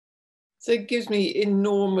So it gives me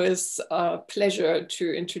enormous pleasure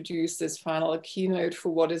to introduce this final keynote for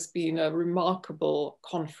what has been a remarkable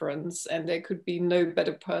conference. And there could be no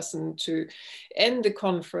better person to end the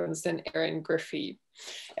conference than Erin Griffey.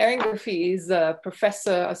 Erin Griffey is a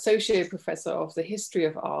professor, associate professor of the history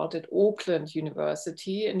of art at Auckland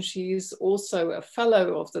University, and she's also a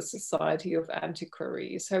fellow of the Society of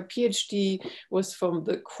Antiquaries. Her PhD was from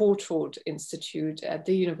the Courtauld Institute at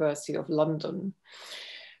the University of London.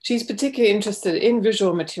 She's particularly interested in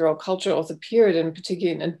visual material culture of the period, and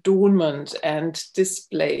particularly in adornment and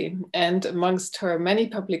display. And amongst her many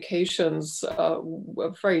publications, a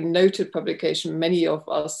very noted publication many of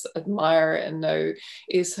us admire and know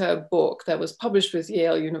is her book that was published with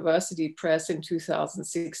Yale University Press in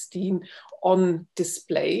 2016 on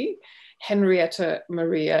display, Henrietta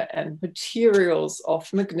Maria and Materials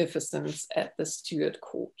of Magnificence at the Stuart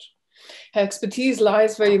Court. Her expertise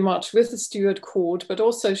lies very much with the Stuart Court, but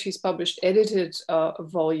also she's published edited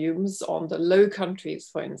volumes on the Low Countries,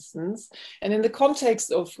 for instance. And in the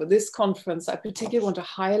context of this conference, I particularly want to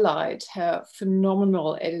highlight her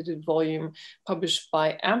phenomenal edited volume published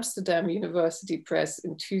by Amsterdam University Press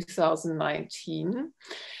in 2019.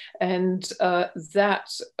 And that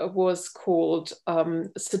was called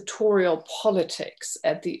Sartorial Politics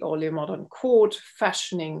at the Early Modern Court,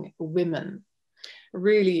 Fashioning Women.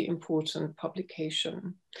 Really important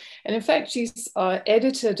publication. And in fact, she's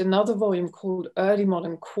edited another volume called Early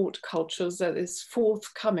Modern Court Cultures that is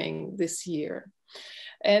forthcoming this year.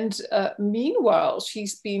 And meanwhile,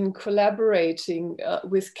 she's been collaborating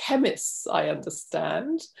with chemists, I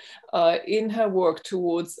understand, in her work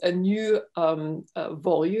towards a new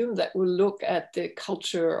volume that will look at the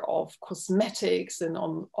culture of cosmetics and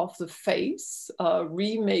of the face,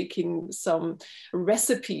 remaking some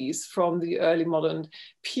recipes from the early modern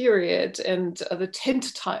period. And the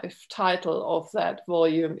tentative title of that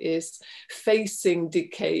volume is Facing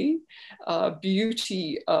Decay,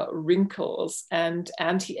 Beauty, Wrinkles, and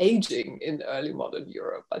Anti-Aging in Early Modern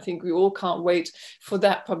Europe. I think we all can't wait for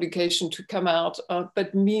that publication to come out.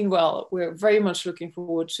 But meanwhile, we're very much looking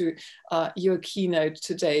forward to your keynote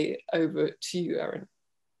today. Over to you, Erin.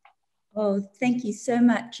 Oh, thank you so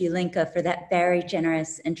much, Ulinka, for that very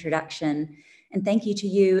generous introduction. And thank you to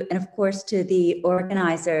you, and of course to the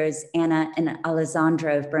organizers, Anna and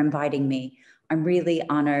Alessandro, for inviting me. I'm really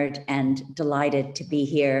honored and delighted to be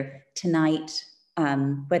here tonight,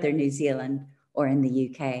 whether New Zealand or in the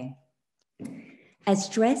UK. As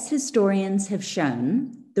dress historians have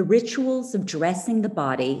shown, the rituals of dressing the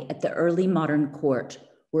body at the early modern court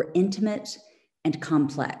were intimate and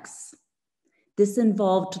complex. This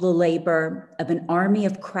involved the labor of an army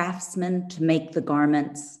of craftsmen to make the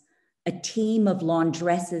garments, a team of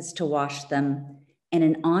laundresses to wash them, and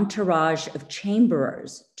an entourage of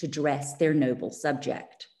chamberers to dress their noble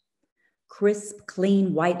subject. Crisp,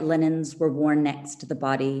 clean white linens were worn next to the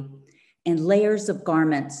body, and layers of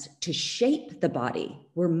garments to shape the body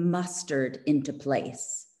were mustered into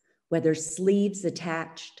place, whether sleeves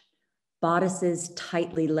attached, bodices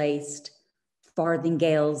tightly laced,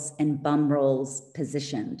 farthingales and bum rolls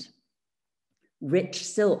positioned. Rich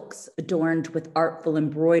silks adorned with artful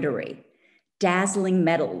embroidery, dazzling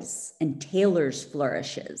metals and tailor's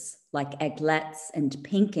flourishes like aiglettes and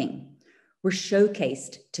pinking were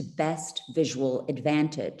showcased to best visual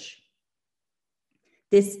advantage.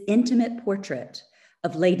 This intimate portrait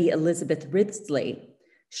of Lady Elizabeth Ridsley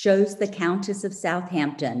shows the Countess of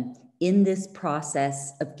Southampton in this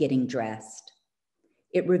process of getting dressed.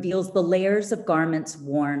 It reveals the layers of garments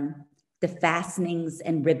worn, the fastenings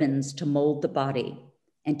and ribbons to mold the body,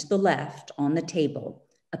 and to the left on the table,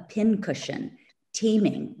 a pincushion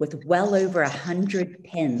teeming with well over 100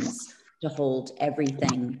 pins to hold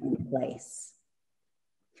everything in place.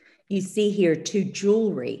 You see here two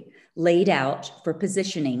jewelry laid out for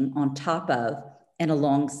positioning on top of and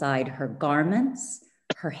alongside her garments,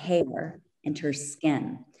 her hair, and her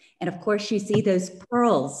skin. And of course, you see those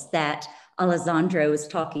pearls that Alessandro was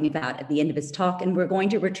talking about at the end of his talk, and we're going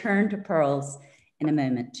to return to pearls in a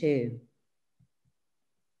moment too.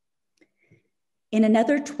 In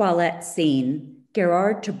another toilette scene,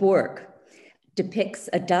 Gerard de Borck depicts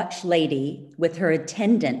a Dutch lady with her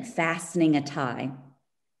attendant fastening a tie.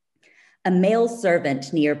 A male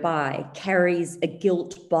servant nearby carries a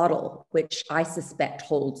gilt bottle, which I suspect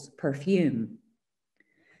holds perfume.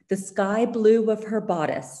 The sky blue of her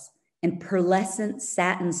bodice and pearlescent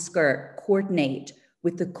satin skirt coordinate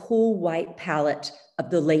with the cool white palette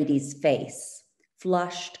of the lady's face,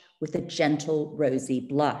 flushed with a gentle rosy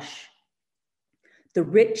blush. The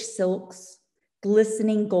rich silks,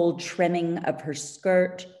 glistening gold trimming of her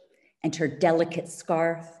skirt and her delicate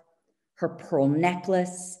scarf, her pearl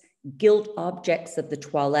necklace gilt objects of the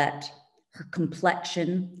toilette, her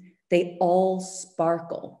complexion, they all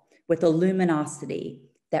sparkle with a luminosity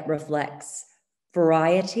that reflects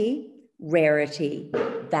variety, rarity,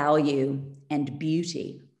 value, and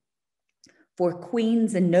beauty. For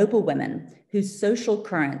queens and noblewomen whose social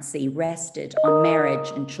currency rested on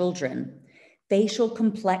marriage and children, facial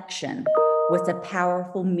complexion was a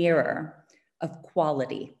powerful mirror of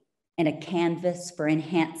quality and a canvas for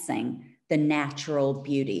enhancing the natural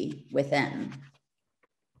beauty within.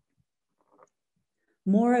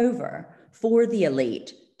 Moreover, for the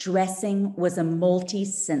elite, dressing was a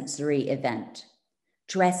multi-sensory event.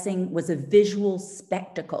 Dressing was a visual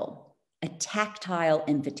spectacle, a tactile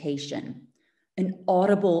invitation, an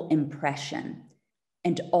audible impression,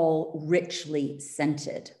 and all richly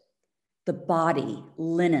scented. The body,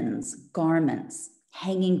 linens, garments,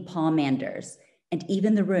 hanging pomanders, and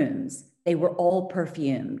even the rooms, they were all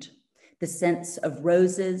perfumed. The scents of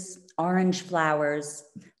roses, orange flowers,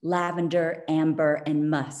 lavender, amber, and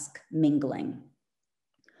musk mingling.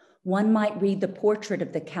 One might read the portrait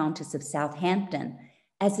of the Countess of Southampton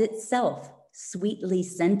as itself sweetly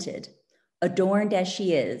scented, adorned as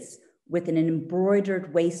she is with an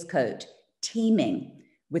embroidered waistcoat teeming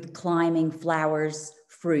with climbing flowers,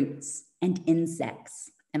 fruits, and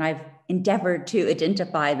insects. And I've endeavored to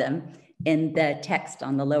identify them in the text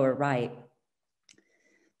on the lower right.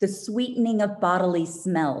 The sweetening of bodily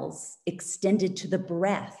smells extended to the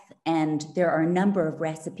breath, and there are a number of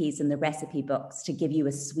recipes in the recipe books to give you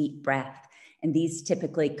a sweet breath, and these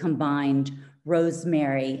typically combined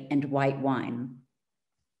rosemary and white wine.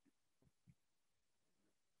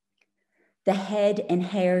 The head and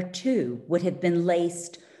hair, too, would have been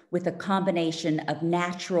laced with a combination of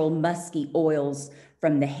natural musky oils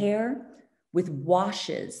from the hair with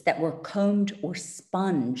washes that were combed or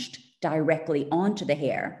sponged directly onto the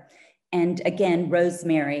hair. And again,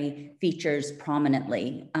 rosemary features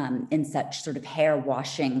prominently in such sort of hair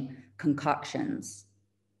washing concoctions.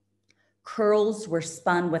 Curls were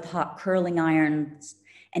spun with hot curling irons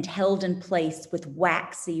and held in place with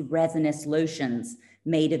waxy resinous lotions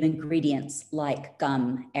made of ingredients like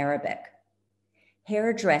gum arabic.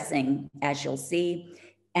 Hair dressing, as you'll see,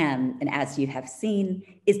 and as you have seen,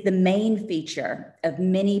 is the main feature of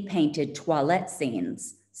many painted toilette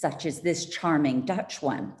scenes, such as this charming Dutch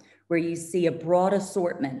one, where you see a broad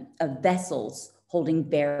assortment of vessels holding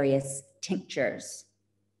various tinctures.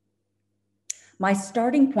 My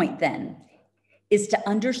starting point then is to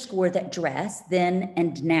underscore that dress, then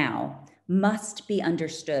and now, must be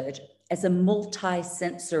understood as a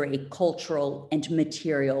multi-sensory cultural and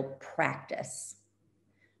material practice.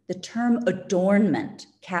 The term adornment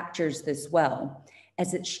captures this well,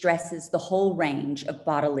 as it stresses the whole range of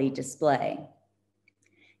bodily display.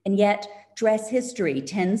 And yet, dress history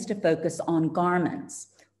tends to focus on garments,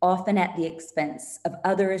 often at the expense of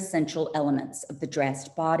other essential elements of the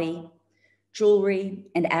dressed body, jewelry,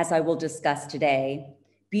 and as I will discuss today,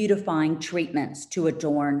 beautifying treatments to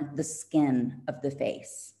adorn the skin of the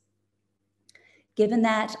face. Given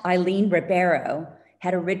that Eileen Ribeiro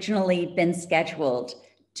had originally been scheduled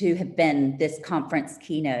to have been this conference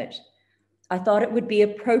keynote, I thought it would be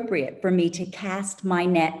appropriate for me to cast my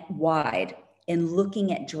net wide in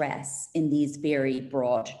looking at dress in these very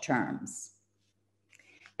broad terms.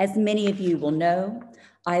 As many of you will know,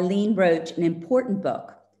 Eileen wrote an important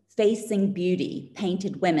book, Facing Beauty,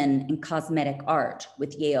 Painted Women in Cosmetic Art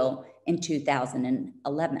with Yale in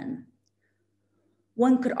 2011.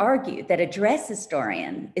 One could argue that a dress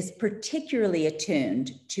historian is particularly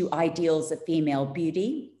attuned to ideals of female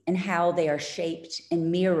beauty and how they are shaped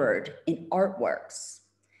and mirrored in artworks,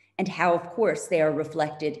 and how, of course, they are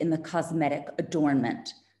reflected in the cosmetic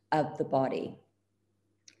adornment of the body.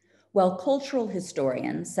 While cultural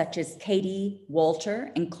historians such as Katie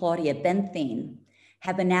Walter and Claudia Benthien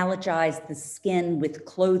have analogized the skin with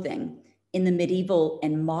clothing in the medieval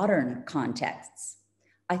and modern contexts,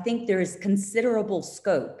 I think there is considerable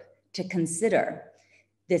scope to consider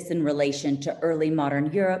this in relation to early modern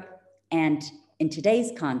Europe and, in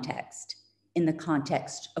today's context, in the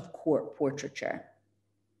context of court portraiture.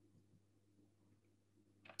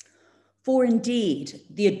 For indeed,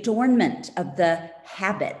 the adornment of the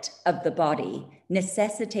habit of the body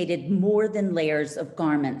necessitated more than layers of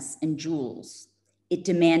garments and jewels. It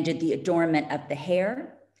demanded the adornment of the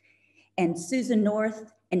hair, and Susan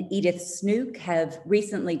North and Edith Snook have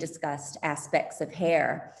recently discussed aspects of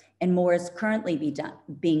hair, and more is currently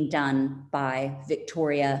being done by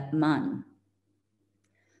Victoria Munn.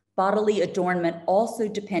 Bodily adornment also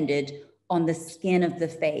depended on the skin of the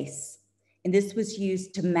face, and this was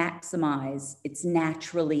used to maximize its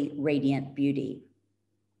naturally radiant beauty.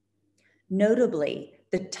 Notably,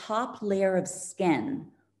 the top layer of skin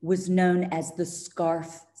was known as the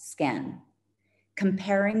scarf skin,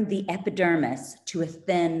 comparing the epidermis to a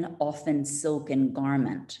thin, often silken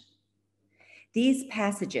garment. These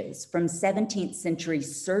passages from 17th century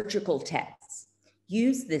surgical texts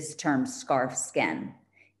use this term scarf skin,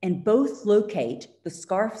 and both locate the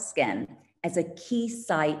scarf skin as a key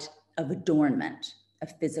site of adornment,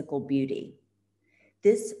 of physical beauty.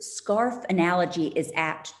 This scarf analogy is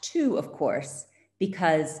apt too, of course,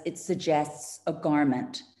 because it suggests a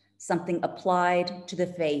garment, something applied to the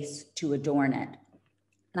face to adorn it.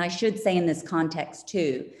 And I should say in this context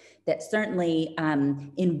too, that certainly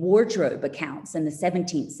in wardrobe accounts in the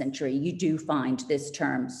 17th century, you do find this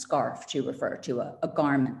term scarf to refer to a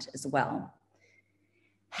garment as well.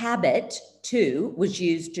 Habit, too, was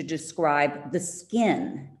used to describe the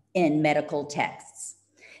skin in medical texts.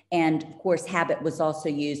 And of course, habit was also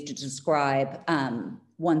used to describe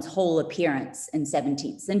one's whole appearance in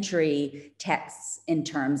 17th century texts in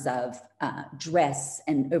terms of dress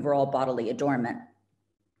and overall bodily adornment.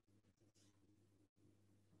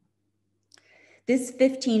 This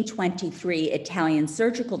 1523 Italian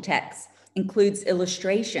surgical text includes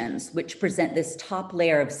illustrations which present this top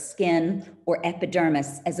layer of skin or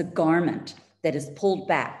epidermis as a garment that is pulled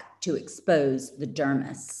back to expose the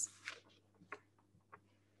dermis.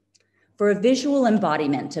 For a visual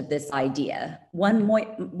embodiment of this idea, one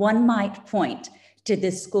might point to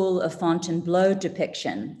this school of Fontainebleau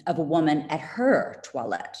depiction of a woman at her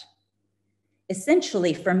toilette.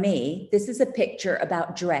 Essentially, for me, this is a picture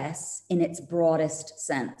about dress in its broadest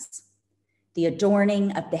sense. The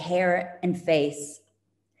adorning of the hair and face,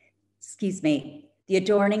 the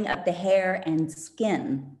adorning of the hair and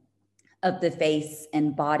skin of the face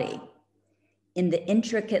and body. In the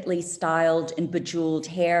intricately styled and bejeweled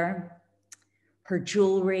hair, her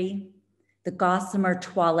jewelry, the gossamer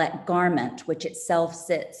toilette garment, which itself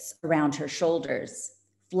sits around her shoulders,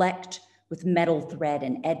 flecked with metal thread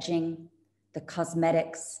and edging, the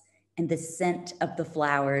cosmetics, and the scent of the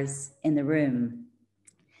flowers in the room.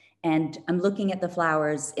 And I'm looking at the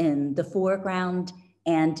flowers in the foreground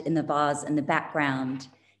and in the vase in the background,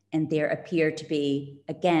 and there appear to be,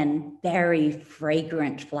 again, very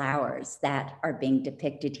fragrant flowers that are being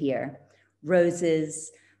depicted here.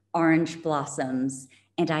 Roses, orange blossoms,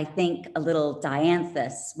 and I think a little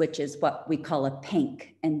dianthus, which is what we call a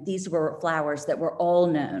pink. And these were flowers that were all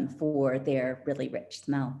known for their really rich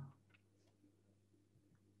smell.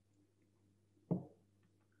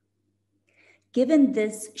 Given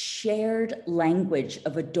this shared language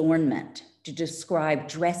of adornment to describe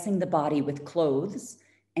dressing the body with clothes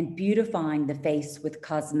and beautifying the face with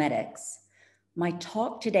cosmetics, my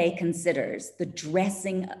talk today considers the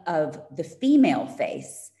dressing of the female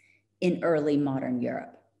face in early modern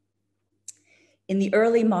Europe. In the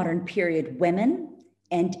early modern period, women,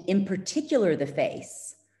 and in particular the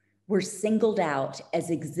face, were singled out as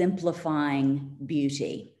exemplifying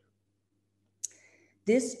beauty.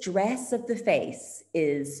 This dress of the face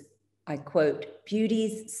is, I quote,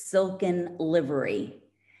 Beauties' silken livery,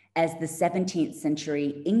 as the 17th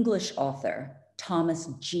century English author Thomas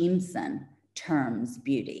Jameson terms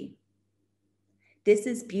beauty. This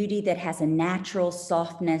is beauty that has a natural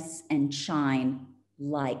softness and shine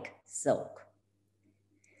like silk.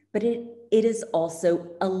 But it is also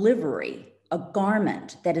a livery, a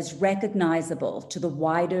garment that is recognizable to the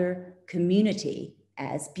wider community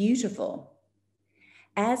as beautiful.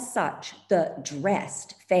 As such, the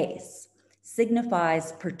dressed face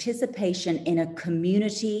signifies participation in a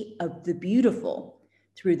community of the beautiful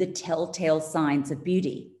through the telltale signs of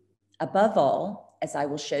beauty. Above all, as I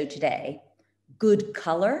will show today, good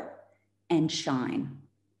color and shine.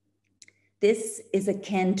 This is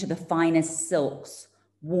akin to the finest silks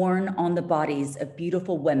worn on the bodies of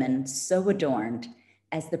beautiful women so adorned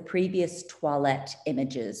as the previous toilette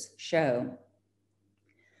images show.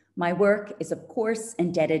 My work is, of course,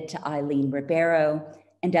 indebted to Eileen Ribeiro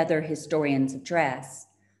and other historians of dress,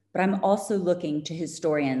 but I'm also looking to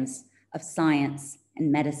historians of science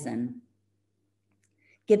and medicine.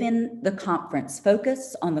 Given the conference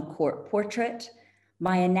focus on the court portrait,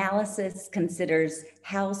 my analysis considers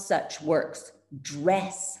how such works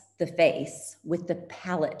dress the face with the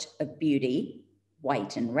palette of beauty,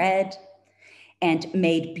 white and red, and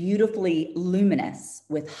made beautifully luminous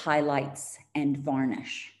with highlights and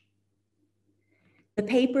varnish. The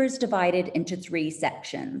paper is divided into 3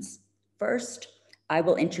 sections. First, I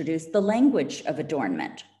will introduce the language of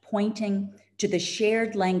adornment, pointing to the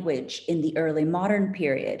shared language in the early modern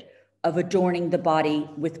period of adorning the body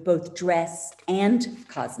with both dress and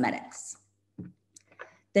cosmetics.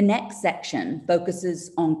 The next section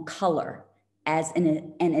focuses on color as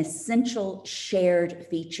an essential shared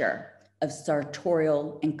feature of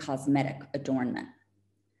sartorial and cosmetic adornment.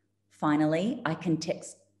 Finally, I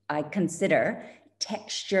consider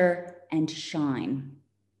texture and shine.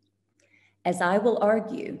 As I will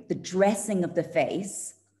argue, the dressing of the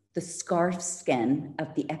face, the scarf skin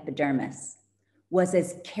of the epidermis, was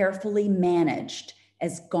as carefully managed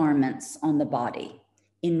as garments on the body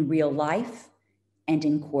in real life and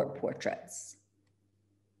in court portraits.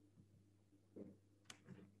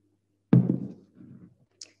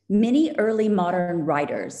 Many early modern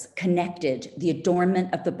writers connected the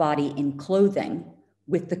adornment of the body in clothing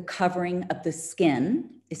with the covering of the skin,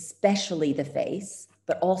 especially the face,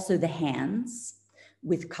 but also the hands,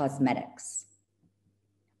 with cosmetics.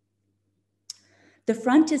 The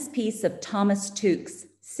frontispiece of Thomas Tuke's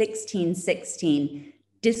 1616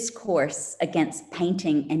 Discourse Against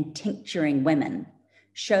Painting and Tincturing Women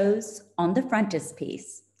shows on the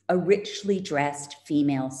frontispiece a richly dressed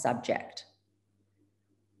female subject.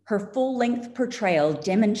 Her full-length portrayal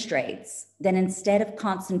demonstrates that instead of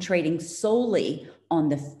concentrating solely on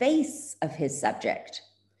the face of his subject,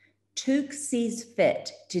 Tuke sees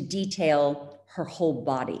fit to detail her whole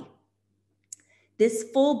body. This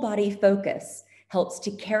full body focus helps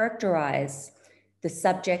to characterize the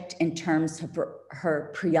subject in terms of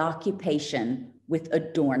her preoccupation with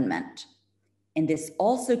adornment. And this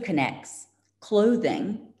also connects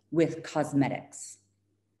clothing with cosmetics.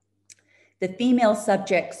 The female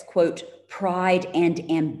subject's, quote, pride and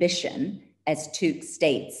ambition, as Tuke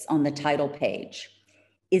states on the title page,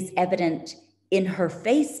 is evident in her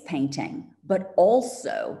face painting, but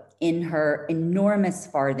also in her enormous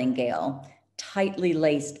farthingale, tightly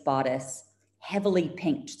laced bodice, heavily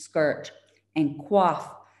pinked skirt, and coif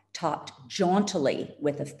topped jauntily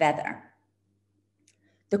with a feather.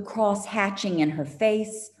 The cross hatching in her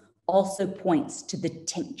face also points to the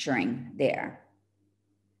tincturing there.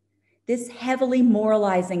 This heavily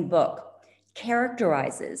moralizing book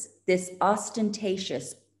characterizes this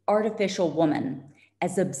ostentatious, artificial woman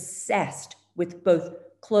as obsessed with both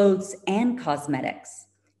clothes and cosmetics,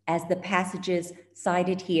 as the passages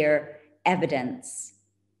cited here evidence.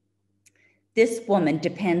 This woman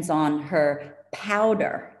depends on her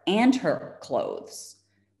powder and her clothes.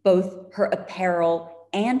 Both her apparel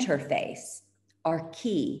and her face are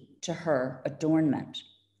key to her adornment.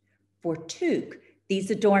 For Tuke,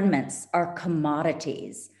 these adornments are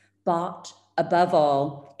commodities bought above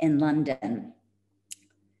all in London.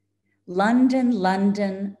 London,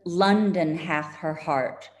 London, London hath her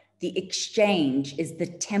heart. The exchange is the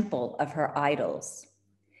temple of her idols.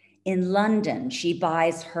 In London, she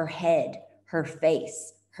buys her head, her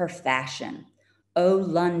face, her fashion. O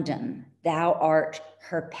London, thou art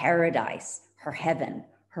her paradise, her heaven,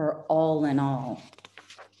 her all in all.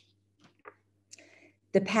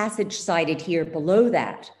 The passage cited here below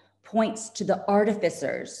that points to the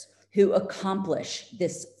artificers who accomplish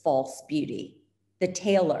this false beauty, the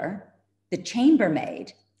tailor, the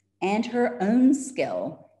chambermaid, and her own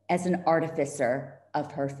skill as an artificer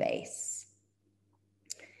of her face.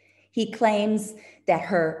 He claims that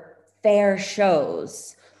her fair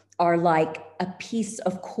shows are like a piece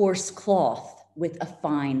of coarse cloth with a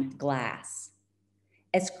fine glass.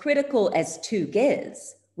 As critical as Tuke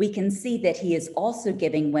is, we can see that he is also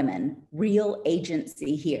giving women real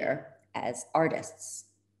agency here as artists.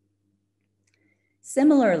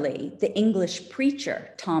 Similarly, the English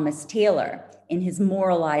preacher Thomas Taylor, in his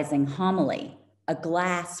moralizing homily, A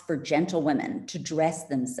Glass for Gentlewomen to Dress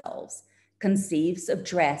Themselves, conceives of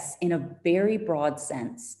dress in a very broad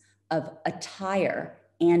sense of attire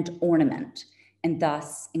and ornament, and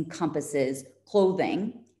thus encompasses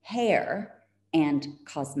clothing, hair, and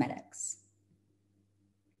cosmetics.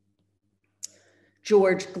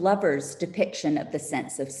 George Glover's depiction of the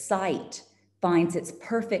sense of sight finds its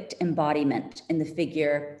perfect embodiment in the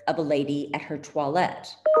figure of a lady at her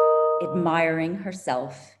toilette, admiring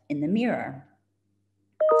herself in the mirror.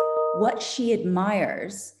 What she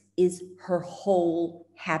admires is her whole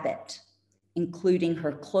habit, including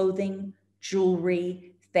her clothing,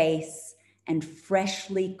 jewelry, face, and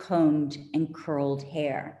freshly combed and curled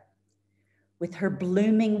hair. With her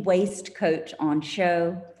blooming waistcoat on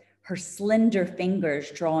show, her slender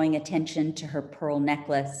fingers drawing attention to her pearl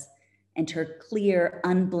necklace, and her clear,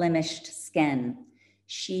 unblemished skin,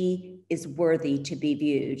 she is worthy to be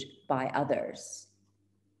viewed by others.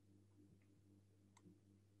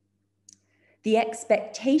 The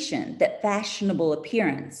expectation that fashionable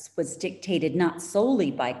appearance was dictated not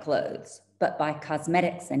solely by clothes, but by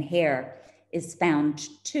cosmetics and hair is found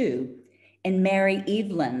too in Mary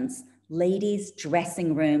Evelyn's Ladies'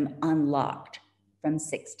 Dressing Room Unlocked from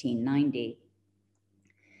 1690.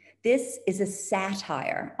 This is a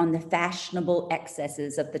satire on the fashionable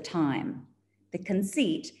excesses of the time. The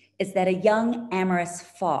conceit is that a young amorous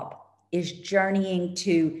fop is journeying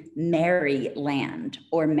to merry land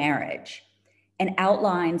or marriage and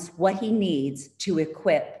outlines what he needs to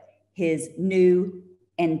equip his new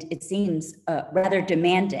and, it seems, rather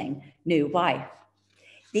demanding new wife.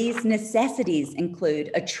 These necessities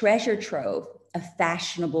include a treasure trove of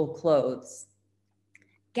fashionable clothes,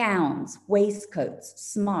 gowns, waistcoats,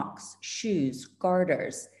 smocks, shoes,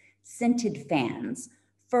 garters, scented fans,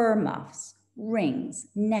 fur muffs, rings,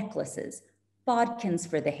 necklaces, bodkins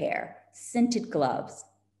for the hair, scented gloves,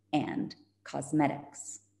 and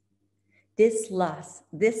cosmetics. This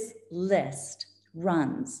list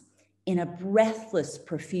runs in a breathless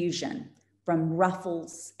profusion from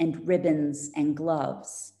ruffles and ribbons and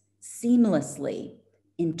gloves seamlessly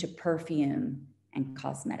into perfume and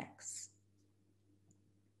cosmetics.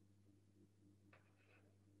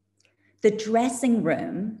 The dressing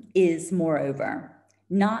room is, moreover,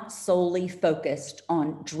 not solely focused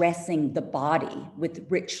on dressing the body with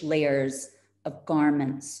rich layers of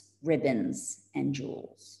garments, ribbons, and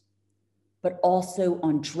jewels, but also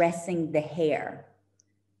on dressing the hair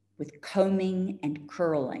with combing and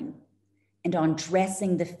curling, and on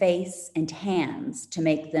dressing the face and hands to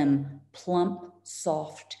make them plump,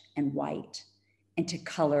 soft, and white, and to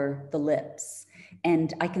color the lips.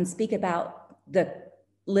 And I can speak about the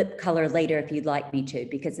lip color later if you'd like me to,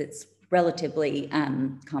 because it's relatively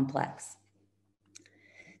complex.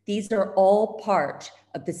 These are all part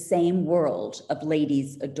of the same world of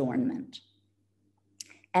ladies' adornment.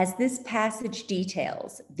 As this passage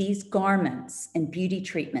details, these garments and beauty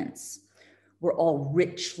treatments were all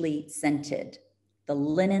richly scented. The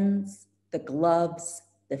linens, the gloves,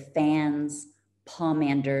 the fans,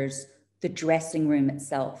 pomanders, the dressing room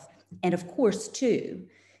itself, and of course, too,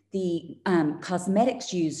 the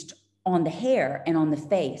cosmetics used on the hair and on the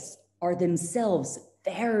face are themselves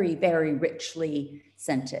very, very richly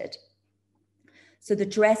scented. So the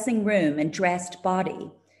dressing room and dressed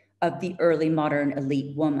body of the early modern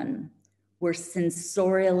elite woman were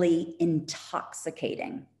sensorially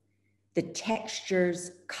intoxicating. The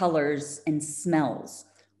textures, colors, and smells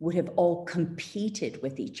would have all competed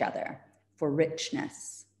with each other for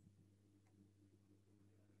richness.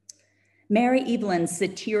 Mary Evelyn's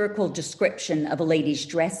satirical description of a lady's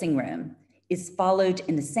dressing room is followed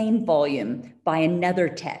in the same volume by another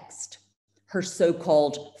text, her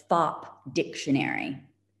so-called fop dictionary.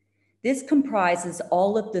 This comprises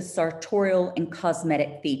all of the sartorial and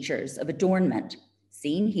cosmetic features of adornment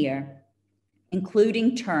seen here,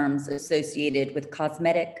 including terms associated with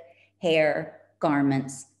cosmetic, hair,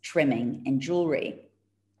 garments, trimming, and jewelry.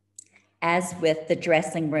 As with the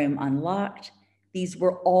dressing room unlocked, these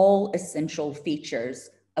were all essential features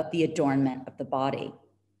of the adornment of the body.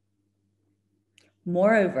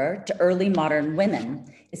 Moreover, to early modern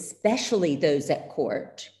women, especially those at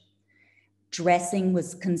court, dressing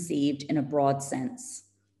was conceived in a broad sense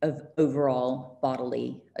of overall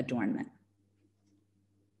bodily adornment.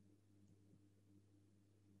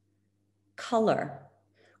 Color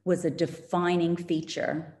was a defining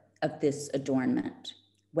feature of this adornment,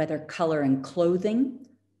 whether color in clothing,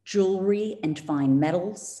 jewelry and fine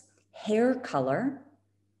metals, hair color,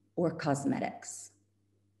 or cosmetics.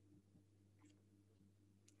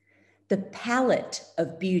 The palette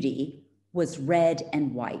of beauty was red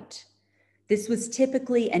and white. This was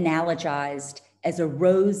typically analogized as a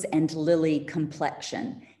rose and lily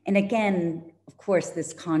complexion. And again, of course,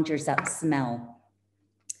 this conjures up smell.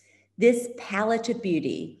 This palette of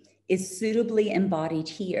beauty is suitably embodied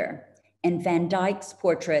here in Van Dyck's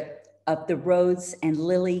portrait of the rose and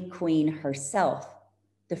lily queen herself,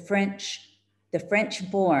 the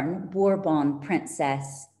French-born Bourbon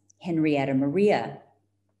princess Henrietta Maria,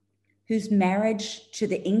 whose marriage to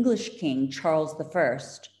the English king Charles I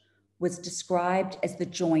was described as the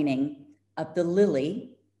joining of the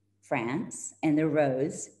lily, France, and the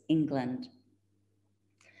rose, England.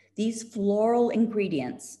 These floral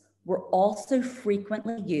ingredients were also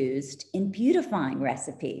frequently used in beautifying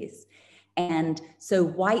recipes. And so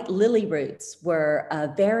white lily roots were a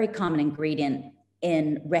very common ingredient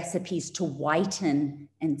in recipes to whiten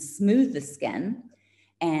and smooth the skin.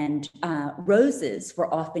 And roses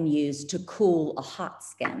were often used to cool a hot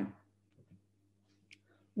skin.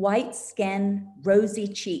 White skin, rosy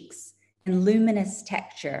cheeks, and luminous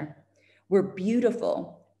texture were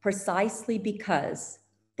beautiful precisely because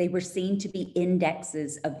they were seen to be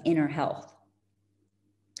indexes of inner health.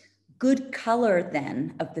 Good color,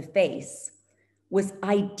 then, of the face was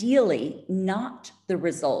ideally not the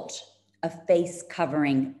result of face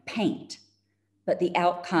covering paint, but the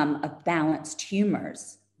outcome of balanced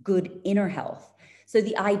humors, good inner health. So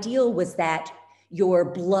the ideal was that your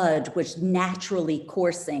blood was naturally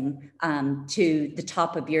coursing to the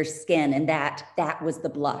top of your skin, and that was the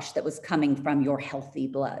blush that was coming from your healthy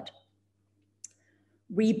blood.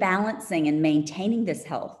 Rebalancing and maintaining this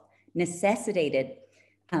health necessitated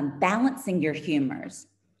balancing your humors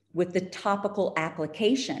with the topical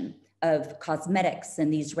application of cosmetics,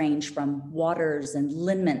 and these range from waters and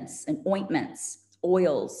liniments and ointments,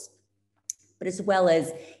 oils, but as well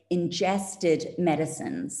as ingested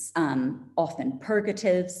medicines, often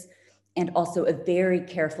purgatives, and also a very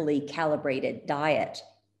carefully calibrated diet.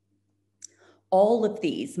 All of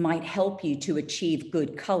these might help you to achieve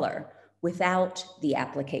good color without the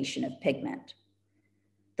application of pigment.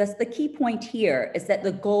 Thus, the key point here is that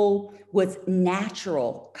the goal was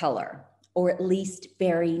natural color, or at least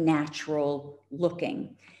very natural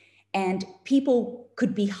looking. And people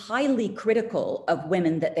could be highly critical of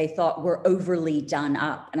women that they thought were overly done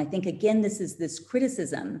up. And I think, again, this is this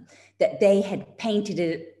criticism that they had painted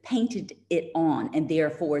it on, and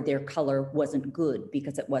therefore their color wasn't good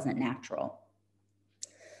because it wasn't natural.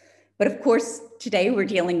 But of course, today we're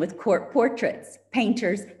dealing with court portraits.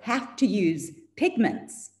 Painters have to use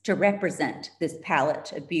pigments to represent this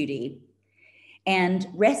palette of beauty. And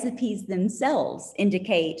recipes themselves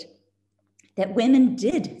indicate that women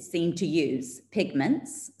did seem to use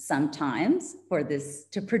pigments sometimes for this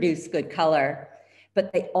to produce good color,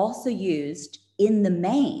 but they also used, in the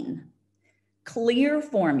main, clear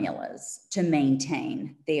formulas to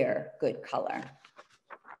maintain their good color.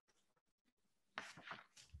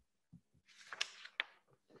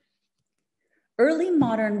 Early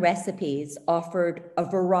modern recipes offered a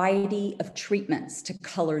variety of treatments to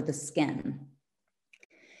color the skin.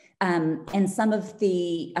 And some of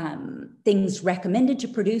the things recommended to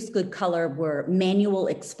produce good color were manual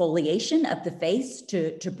exfoliation of the face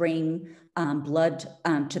to bring blood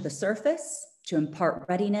to the surface, to impart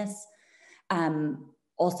ruddiness.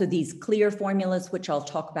 Also these clear formulas, which I'll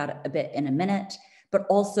talk about a bit in a minute, but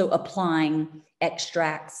also applying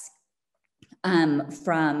extracts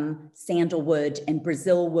from sandalwood and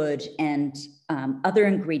Brazil wood and other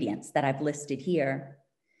ingredients that I've listed here.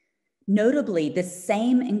 Notably, the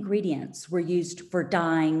same ingredients were used for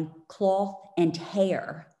dyeing cloth and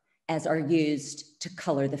hair as are used to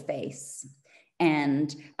color the face.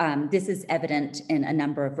 And this is evident in a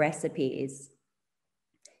number of recipes.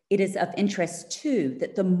 It is of interest too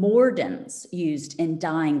that the mordants used in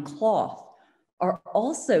dyeing cloth are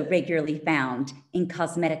also regularly found in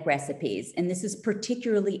cosmetic recipes, and this is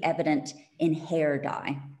particularly evident in hair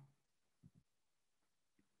dye.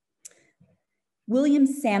 William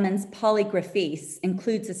Salmon's Polygraphies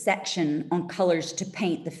includes a section on colors to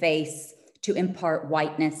paint the face to impart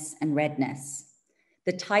whiteness and redness.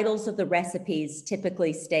 The titles of the recipes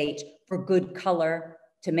typically state for good color,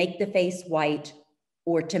 to make the face white,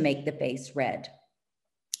 or to make the face red.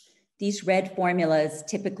 These red formulas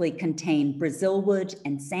typically contain Brazil wood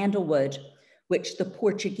and sandalwood, which the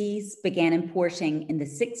Portuguese began importing in the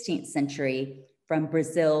 16th century from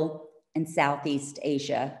Brazil and Southeast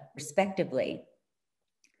Asia, respectively.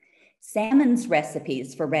 Salmon's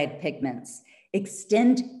recipes for red pigments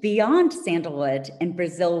extend beyond sandalwood and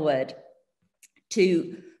Brazil wood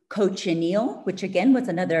to cochineal, which again was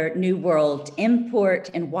another New World import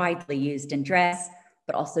and widely used in dress,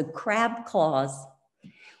 but also crab claws.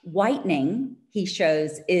 Whitening, he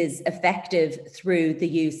shows, is effective through the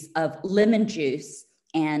use of lemon juice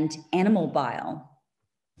and animal bile.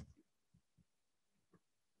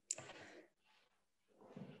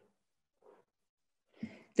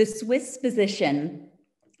 The Swiss physician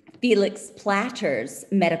Felix Platter's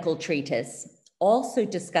medical treatise also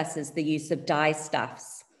discusses the use of dye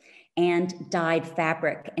stuffs and dyed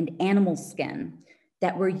fabric and animal skin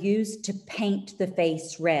that were used to paint the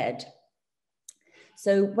face red.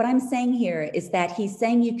 So what I'm saying here is that he's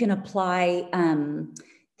saying you can apply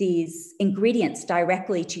these ingredients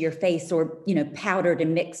directly to your face, or powdered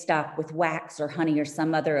and mixed up with wax or honey or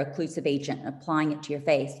some other occlusive agent, applying it to your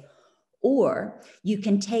face. Or you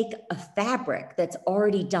can take a fabric that's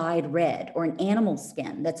already dyed red, or an animal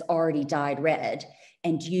skin that's already dyed red,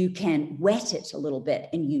 and you can wet it a little bit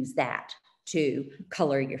and use that to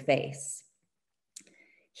color your face.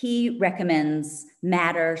 He recommends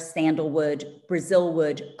madder, sandalwood, Brazil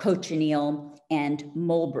wood, cochineal, and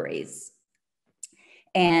mulberries.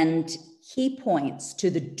 And he points to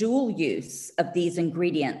the dual use of these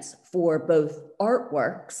ingredients for both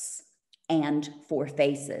artworks and for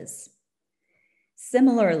faces.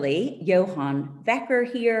 Similarly, Johann Wecker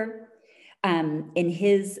here, in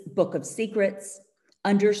his Book of Secrets,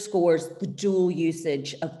 underscores the dual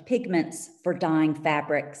usage of pigments for dyeing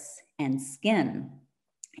fabrics and skin.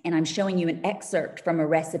 And I'm showing you an excerpt from a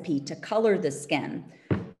recipe to color the skin,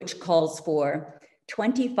 which calls for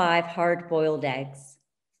 25 hard-boiled eggs,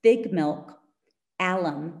 fig milk,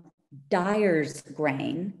 alum, dyer's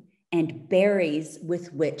grain, and berries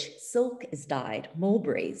with which silk is dyed,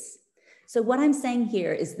 mulberries. So what I'm saying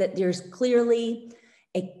here is that there's clearly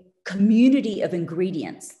a community of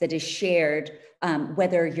ingredients that is shared,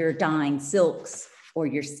 whether you're dyeing silks or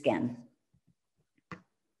your skin.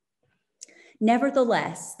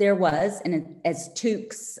 Nevertheless, there was, and as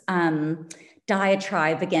Tuke's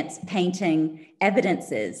diatribe against painting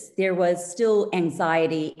evidences, there was still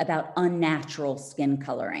anxiety about unnatural skin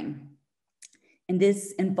coloring. And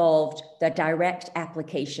this involved the direct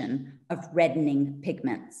application of reddening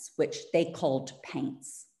pigments, which they called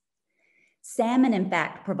paints. Salmon, in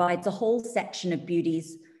fact, provides a whole section of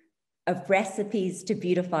Beauties of recipes to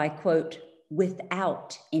beautify, quote,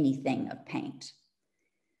 without anything of paint.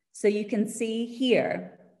 So you can see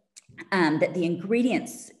here that the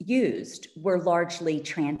ingredients used were largely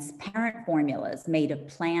transparent formulas made of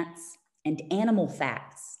plants and animal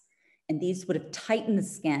fats. And these would have tightened the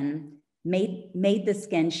skin, made the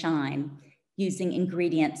skin shine using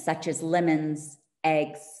ingredients such as lemons,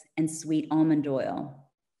 eggs, and sweet almond oil.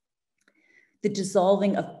 The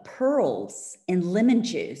dissolving of pearls in lemon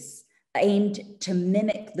juice aimed to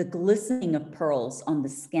mimic the glistening of pearls on the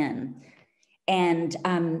skin. And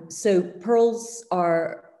so pearls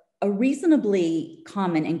are a reasonably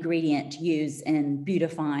common ingredient used in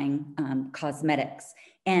beautifying cosmetics.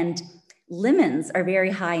 And lemons are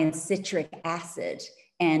very high in citric acid.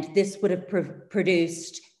 And this would have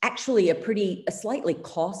produced actually a slightly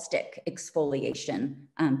caustic exfoliation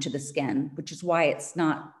to the skin, which is why it's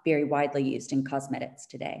not very widely used in cosmetics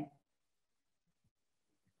today.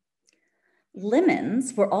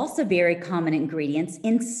 Lemons were also very common ingredients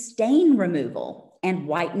in stain removal and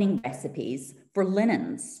whitening recipes for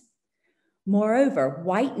linens. Moreover,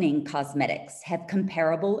 whitening cosmetics have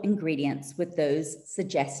comparable ingredients with those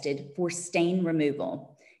suggested for stain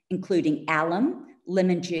removal, including alum,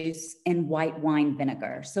 lemon juice, and white wine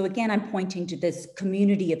vinegar. So again, I'm pointing to this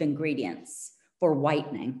community of ingredients for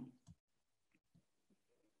whitening.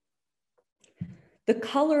 The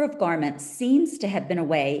color of garments seems to have been a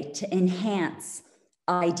way to enhance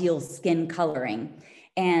ideal skin coloring.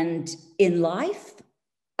 And in life,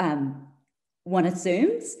 one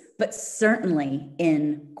assumes, but certainly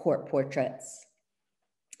in court portraits.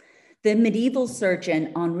 The medieval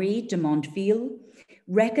surgeon Henri de Mondeville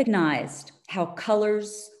recognized how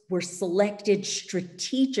colors were selected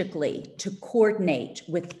strategically to coordinate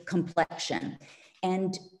with complexion.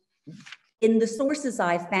 And in the sources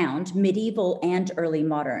I've found, medieval and early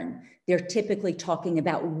modern, they're typically talking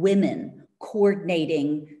about women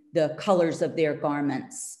coordinating the colors of their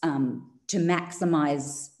garments to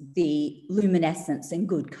maximize the luminescence and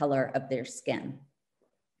good color of their skin.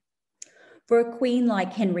 For a queen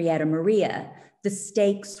like Henrietta Maria, the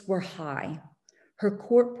stakes were high. Her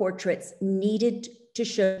court portraits needed to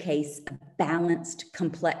showcase a balanced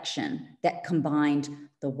complexion that combined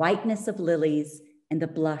the whiteness of lilies and the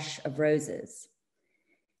blush of roses.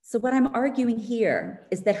 So what I'm arguing here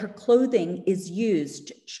is that her clothing is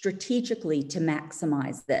used strategically to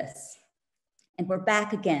maximize this. And we're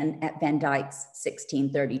back again at Van Dyck's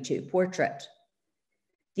 1632 portrait.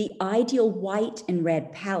 The ideal white and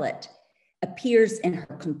red palette appears in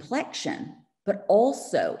her complexion, but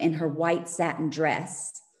also in her white satin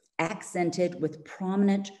dress, accented with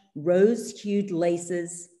prominent rose-hued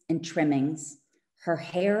laces and trimmings, her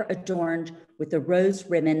hair adorned with a rose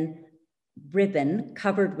ribbon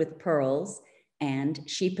covered with pearls, and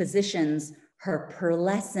she positions her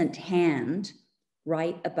pearlescent hand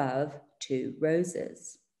right above 2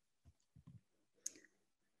 roses.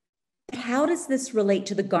 But how does this relate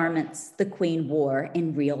to the garments the queen wore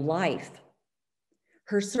in real life?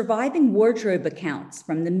 Her surviving wardrobe accounts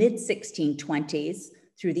from the mid-1620s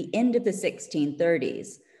through the end of the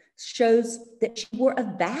 1630s shows that she wore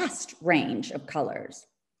a vast range of colors.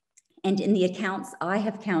 And in the accounts, I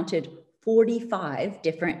have counted 45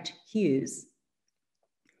 different hues.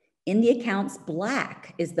 In the accounts,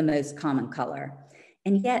 black is the most common color,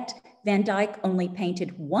 and yet Van Dyck only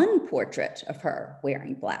painted 1 portrait of her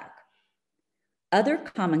wearing black. Other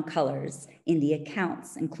common colors in the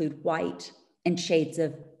accounts include white and shades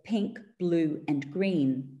of pink, blue, and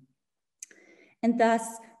green. And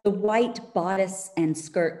thus, the white bodice and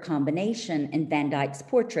skirt combination in Van Dyck's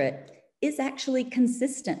portrait is actually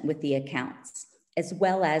consistent with the accounts, as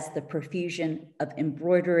well as the profusion of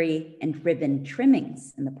embroidery and ribbon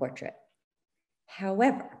trimmings in the portrait.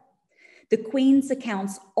 However, the Queen's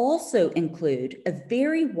accounts also include a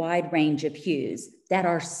very wide range of hues that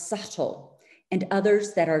are subtle and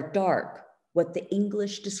others that are dark, what the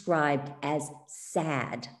English described as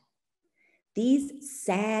sad. These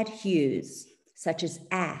sad hues, such as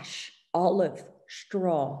ash, olive,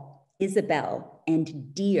 straw, Isabel,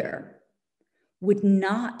 and deer, would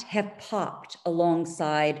not have popped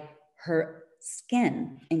alongside her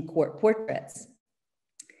skin in court portraits.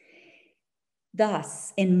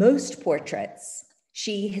 Thus, in most portraits,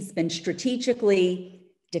 she has been strategically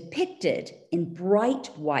depicted in bright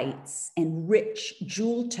whites and rich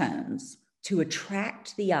jewel tones to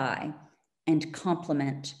attract the eye and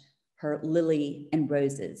complement her lily and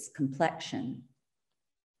roses complexion.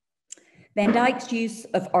 Van Dyck's use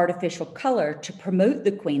of artificial color to promote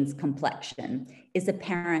the Queen's complexion is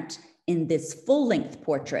apparent in this full-length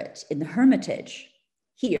portrait in the Hermitage.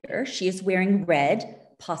 Here, she is wearing red,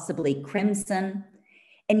 possibly crimson,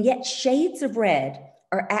 and yet shades of red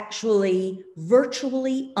are actually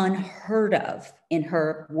virtually unheard of in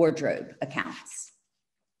her wardrobe accounts.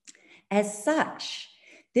 As such,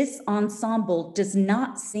 this ensemble does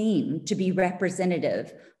not seem to be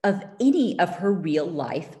representative of any of her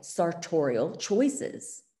real-life sartorial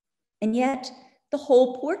choices. And yet, the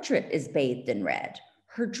whole portrait is bathed in red: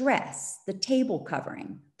 her dress, the table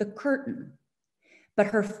covering, the curtain. But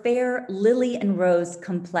her fair lily and rose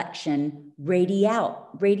complexion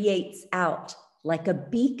radiates out like a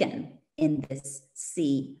beacon in this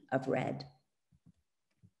sea of red.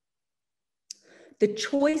 The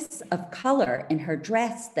choice of color in her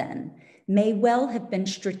dress, then, may well have been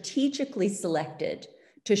strategically selected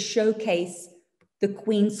to showcase the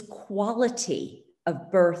Queen's quality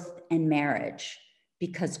of birth and marriage,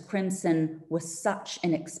 because crimson was such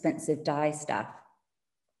an expensive dye stuff.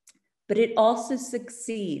 But it also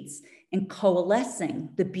succeeds in coalescing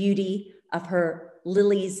the beauty of her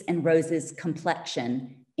lilies and roses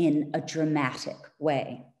complexion in a dramatic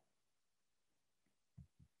way.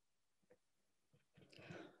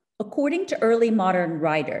 According to early modern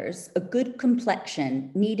writers, a good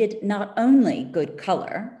complexion needed not only good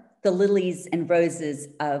color, the lilies and roses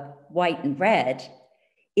of white and red,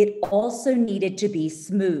 it also needed to be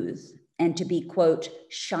smooth and to be, quote,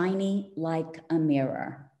 shiny like a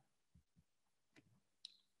mirror.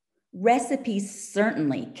 Recipes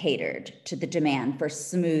certainly catered to the demand for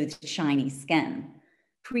smooth, shiny skin.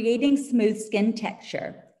 Creating smooth skin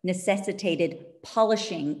texture necessitated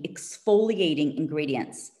polishing, exfoliating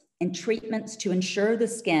ingredients and treatments to ensure the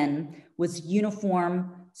skin was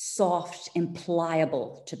uniform, soft, and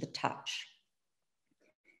pliable to the touch.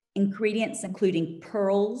 Ingredients including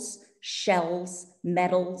pearls, shells,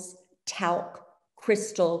 metals, talc,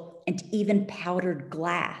 crystal, and even powdered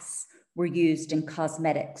glass were used in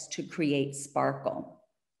cosmetics to create sparkle.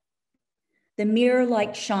 The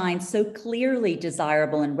mirror-like shine, so clearly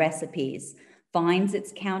desirable in recipes, finds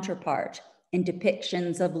its counterpart in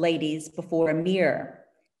depictions of ladies before a mirror,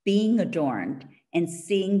 being adorned and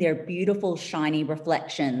seeing their beautiful shiny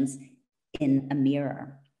reflections in a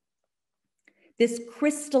mirror. This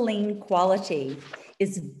crystalline quality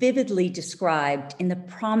is vividly described in the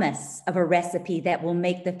promise of a recipe that will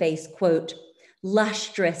make the face, quote,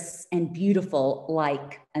 lustrous and beautiful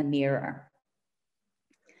like a mirror.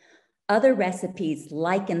 Other recipes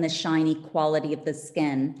liken the shiny quality of the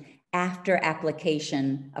skin after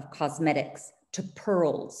application of cosmetics to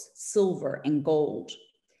pearls, silver, and gold,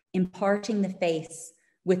 imparting the face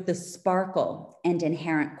with the sparkle and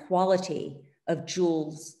inherent quality of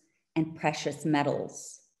jewels and precious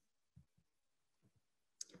metals.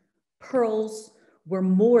 Pearls were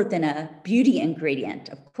more than a beauty ingredient,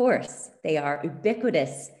 of course. They are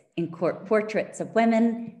ubiquitous in court portraits of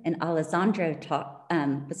women, and Alessandro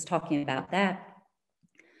was talking about that.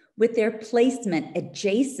 With their placement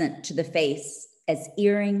adjacent to the face as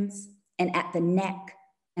earrings and at the neck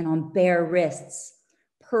and on bare wrists,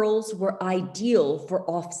 pearls were ideal for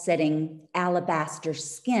offsetting alabaster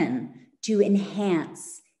skin to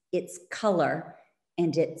enhance its color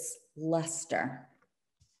and its luster.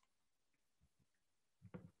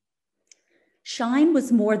 Shine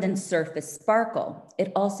was more than surface sparkle.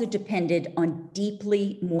 It also depended on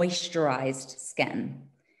deeply moisturized skin.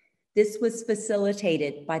 This was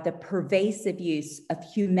facilitated by the pervasive use of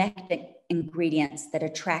humectant ingredients that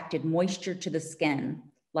attracted moisture to the skin,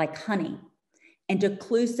 like honey, and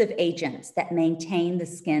occlusive agents that maintain the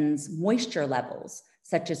skin's moisture levels,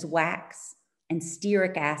 such as wax and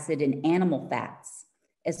stearic acid in animal fats,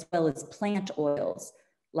 as well as plant oils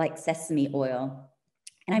like sesame oil.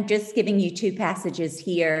 And I'm just giving you two passages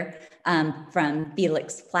here from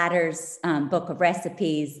Felix Platter's book of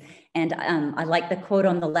recipes. And I like the quote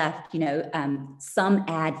on the left, some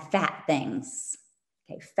add fat things,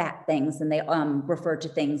 okay, fat things, and they refer to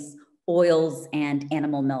things, oils and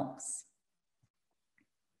animal milks.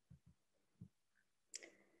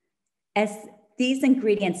 As these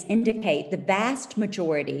ingredients indicate, the vast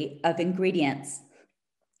majority of ingredients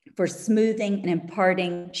for smoothing and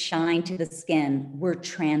imparting shine to the skin were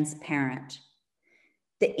transparent.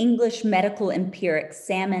 The English medical empiric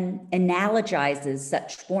Salmon analogizes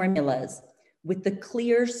such formulas with the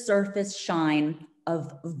clear surface shine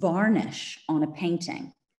of varnish on a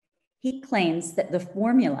painting. He claims that the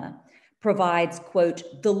formula provides,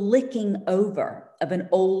 quote, the licking over of an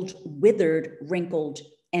old, withered, wrinkled,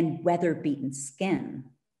 and weather-beaten skin.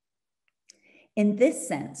 In this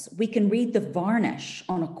sense, we can read the varnish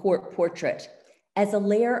on a court portrait as a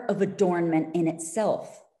layer of adornment in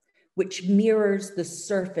itself, which mirrors the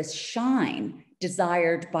surface shine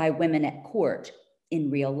desired by women at court in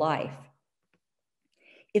real life.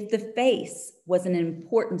 If the face was an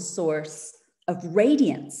important source of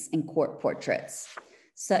radiance in court portraits,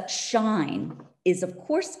 such shine is of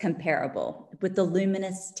course comparable with the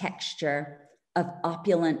luminous texture of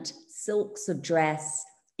opulent silks of dress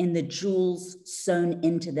and the jewels sewn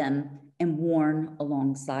into them and worn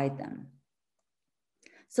alongside them.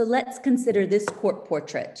 So let's consider this court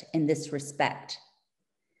portrait in this respect.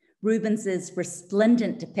 Rubens's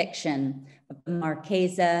resplendent depiction of the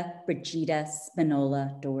Marchesa Brigida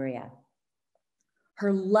Spinola Doria.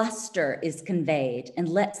 Her luster is conveyed, and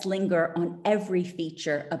let's linger on every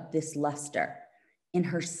feature of this luster in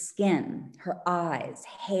her skin, her eyes,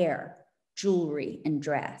 hair, jewelry, and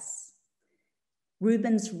dress.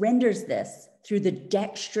 Rubens renders this through the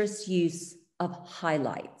dexterous use of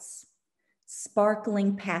highlights.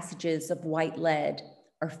 Sparkling passages of white lead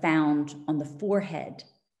are found on the forehead,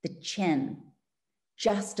 the chin,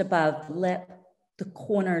 just above the lip, the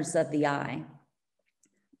corners of the eye.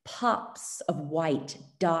 Pops of white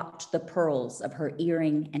dot the pearls of her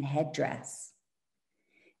earring and headdress.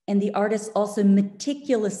 And the artist also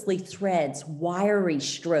meticulously threads wiry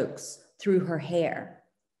strokes through her hair.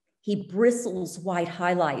 He bristles white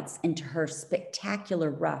highlights into her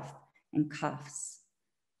spectacular ruff and cuffs.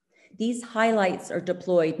 These highlights are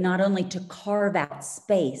deployed not only to carve out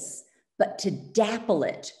space, but to dapple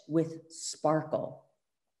it with sparkle.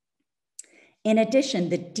 In addition,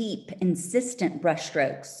 the deep, insistent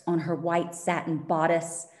brushstrokes on her white satin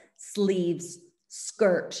bodice, sleeves,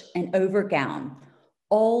 skirt, and overgown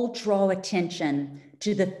all draw attention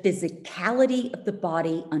to the physicality of the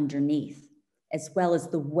body underneath, as well as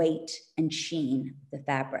the weight and sheen of the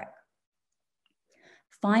fabric.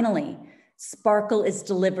 Finally, sparkle is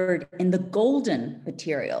delivered in the golden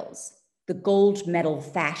materials, the gold metal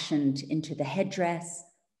fashioned into the headdress,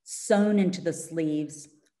 sewn into the sleeves,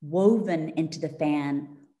 woven into the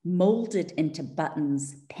fan, molded into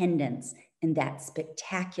buttons, pendants, and that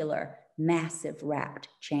spectacular, massive wrapped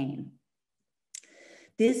chain.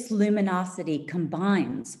 This luminosity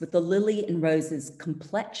combines with the lily and rose's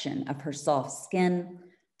complexion of her soft skin,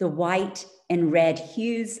 the white and red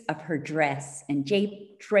hues of her dress and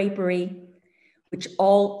drapery, which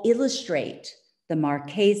all illustrate the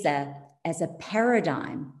Marchesa as a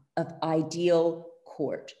paradigm of ideal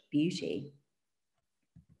court beauty.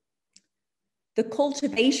 The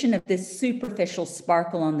cultivation of this superficial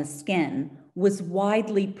sparkle on the skin was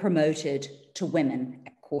widely promoted to women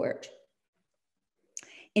at court.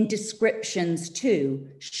 In descriptions too,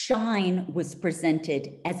 shine was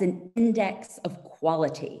presented as an index of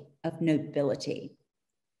quality, of nobility.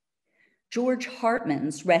 George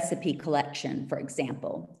Hartman's recipe collection, for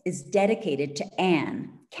example, is dedicated to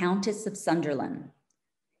Anne, Countess of Sunderland,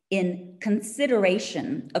 in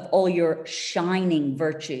consideration of all your shining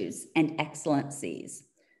virtues and excellencies,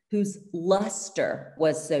 whose luster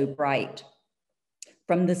was so bright.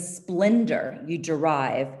 From the splendor you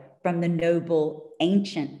derive from the noble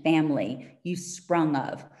ancient family you sprung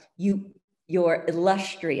of, your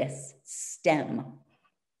illustrious stem.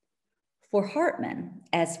 For Hartman,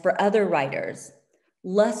 as for other writers,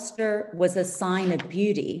 luster was a sign of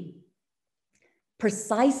beauty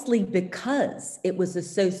precisely because it was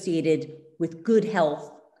associated with good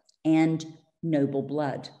health and noble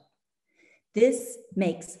blood. This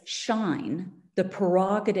makes shine the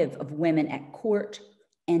prerogative of women at court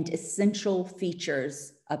and essential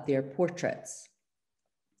features of their portraits.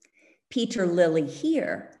 Peter Lilly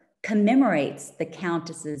here commemorates the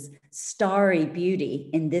Countess's starry beauty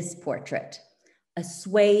in this portrait, a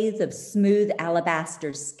swathe of smooth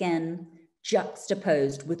alabaster skin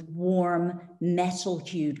juxtaposed with warm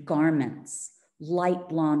metal-hued garments, light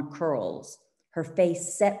blonde curls, her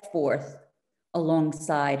face set forth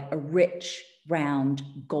alongside a rich, round,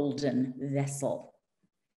 golden vessel.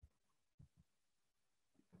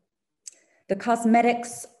 The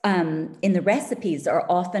cosmetics in the recipes are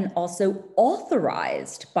often also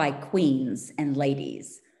authorized by queens and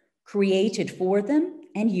ladies, created for them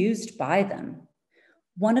and used by them.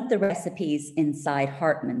 One of the recipes inside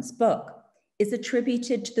Hartman's book is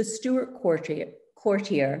attributed to the Stuart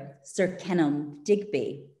courtier Sir Kenelm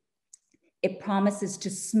Digby. It promises to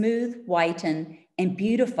smooth, whiten, and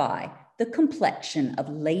beautify the complexion of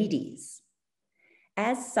ladies.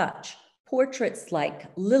 As such, portraits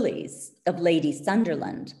like Lily's of Lady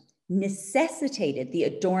Sunderland necessitated the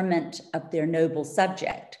adornment of their noble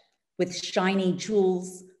subject with shiny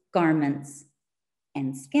jewels, garments,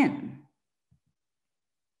 and skin.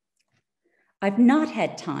 I've not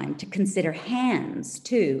had time to consider hands,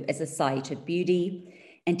 too, as a site of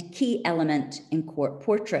beauty and key element in court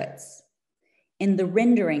portraits. In the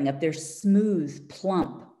rendering of their smooth,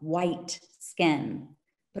 plump, white skin,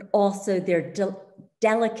 but also their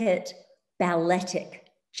delicate, balletic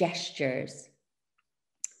gestures.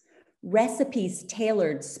 Recipes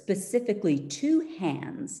tailored specifically to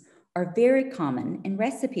hands are very common in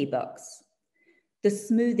recipe books. The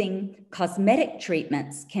smoothing cosmetic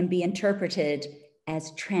treatments can be interpreted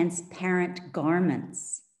as transparent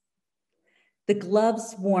garments. The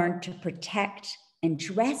gloves worn to protect and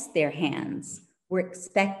dress their hands were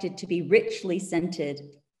expected to be richly scented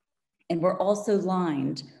and were also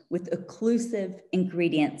lined with occlusive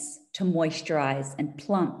ingredients to moisturize and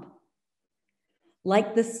plump.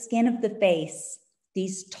 Like the skin of the face,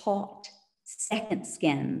 these taut second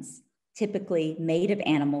skins, typically made of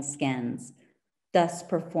animal skins, thus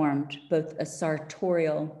performed both a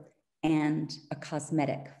sartorial and a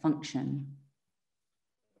cosmetic function.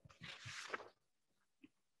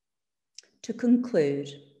 To conclude,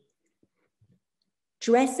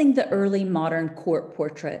 dressing the early modern court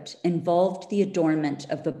portrait involved the adornment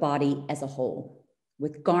of the body as a whole,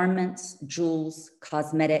 with garments, jewels,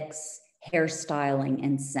 cosmetics, hairstyling,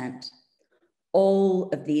 and scent. All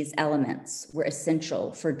of these elements were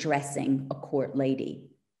essential for dressing a court lady.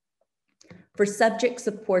 For subjects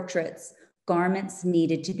of portraits, garments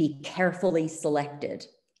needed to be carefully selected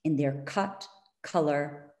in their cut,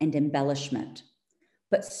 color, and embellishment.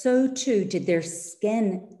 But so too did their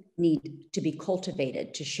skin need to be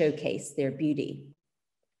cultivated to showcase their beauty.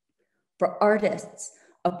 For artists,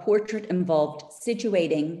 a portrait involved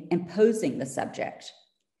situating and posing the subject,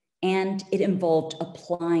 and it involved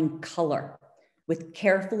applying color with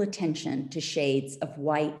careful attention to shades of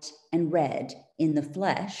white and red in the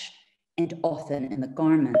flesh and often in the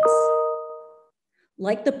garments.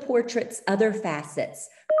 Like the portrait's other facets,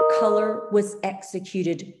 color was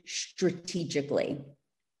executed strategically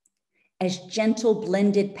as gentle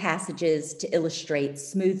blended passages to illustrate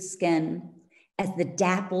smooth skin, as the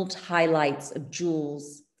dappled highlights of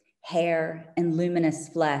jewels, hair, and luminous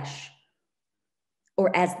flesh,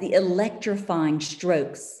 or as the electrifying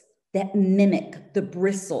strokes that mimic the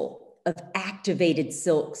bristle of activated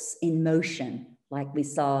silks in motion, like we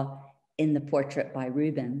saw in the portrait by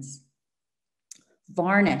Rubens.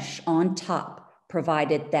 Varnish on top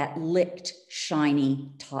provided that licked,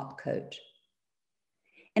 shiny top coat.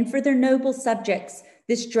 And for their noble subjects,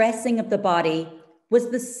 this dressing of the body was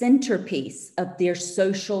the centerpiece of their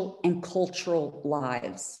social and cultural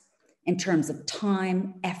lives in terms of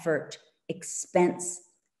time, effort, expense,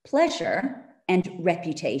 pleasure, and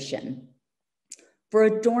reputation. For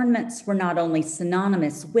adornments were not only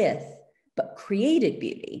synonymous with, but created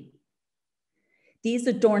beauty. These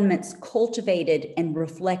adornments cultivated and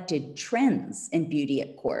reflected trends in beauty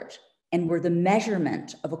at court and were the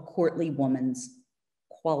measurement of a courtly woman's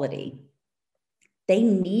quality. They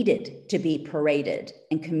needed to be paraded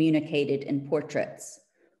and communicated in portraits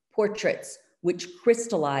which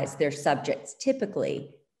crystallized their subjects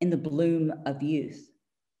typically in the bloom of youth.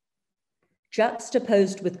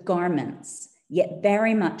 Juxtaposed with garments, yet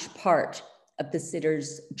very much part of the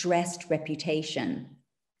sitter's dressed reputation,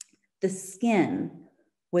 the skin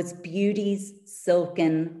was beauty's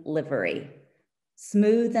silken livery,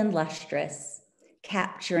 smooth and lustrous,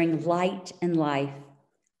 capturing light and life,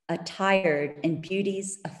 attired in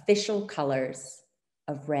beauty's official colors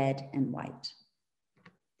of red and white.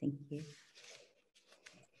 Thank you.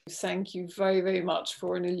 Thank you very, very much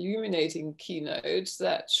for an illuminating keynote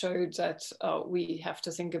that showed that we have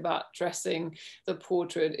to think about dressing the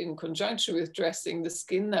portrait in conjunction with dressing the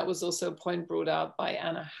skin. That was also a point brought out by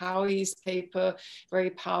Anna Howie's paper very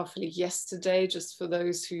powerfully yesterday, just for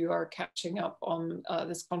those who are catching up on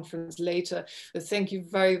this conference later. But thank you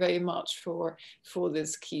very, very much for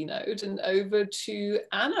this keynote. And over to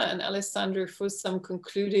Anna and Alessandro for some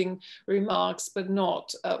concluding remarks, but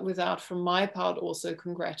not without, from my part, also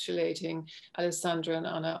congratulating Alessandra and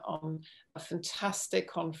Anna on a fantastic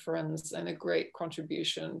conference and a great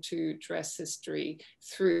contribution to dress history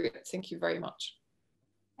through it. Thank you very much.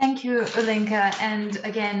 Thank you, Ulinka. And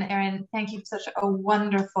again, Erin, thank you for such a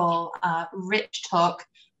wonderful, rich talk.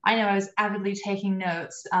 I know I was avidly taking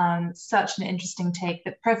notes. Such an interesting take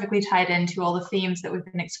that perfectly tied into all the themes that we've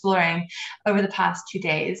been exploring over the past 2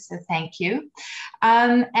 days. So thank you.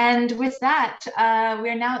 And with that,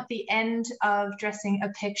 we're now at the end of dressing a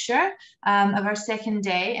picture of our second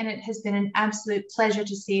day. And it has been an absolute pleasure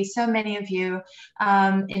to see so many of you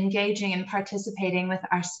engaging and participating with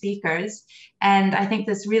our speakers. And I think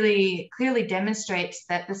this really clearly demonstrates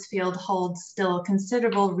that this field holds still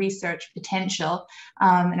considerable research potential.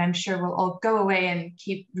 And I'm sure we'll all go away and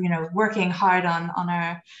keep, working hard on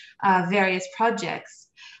our various projects.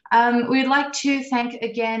 We'd like to thank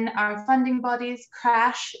again our funding bodies,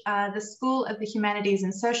 CRASSH, the School of the Humanities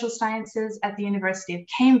and Social Sciences at the University of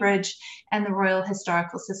Cambridge, and the Royal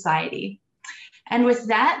Historical Society. And with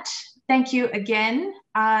that, thank you again,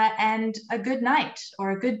 and a good night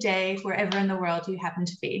or a good day wherever in the world you happen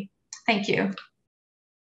to be. Thank you.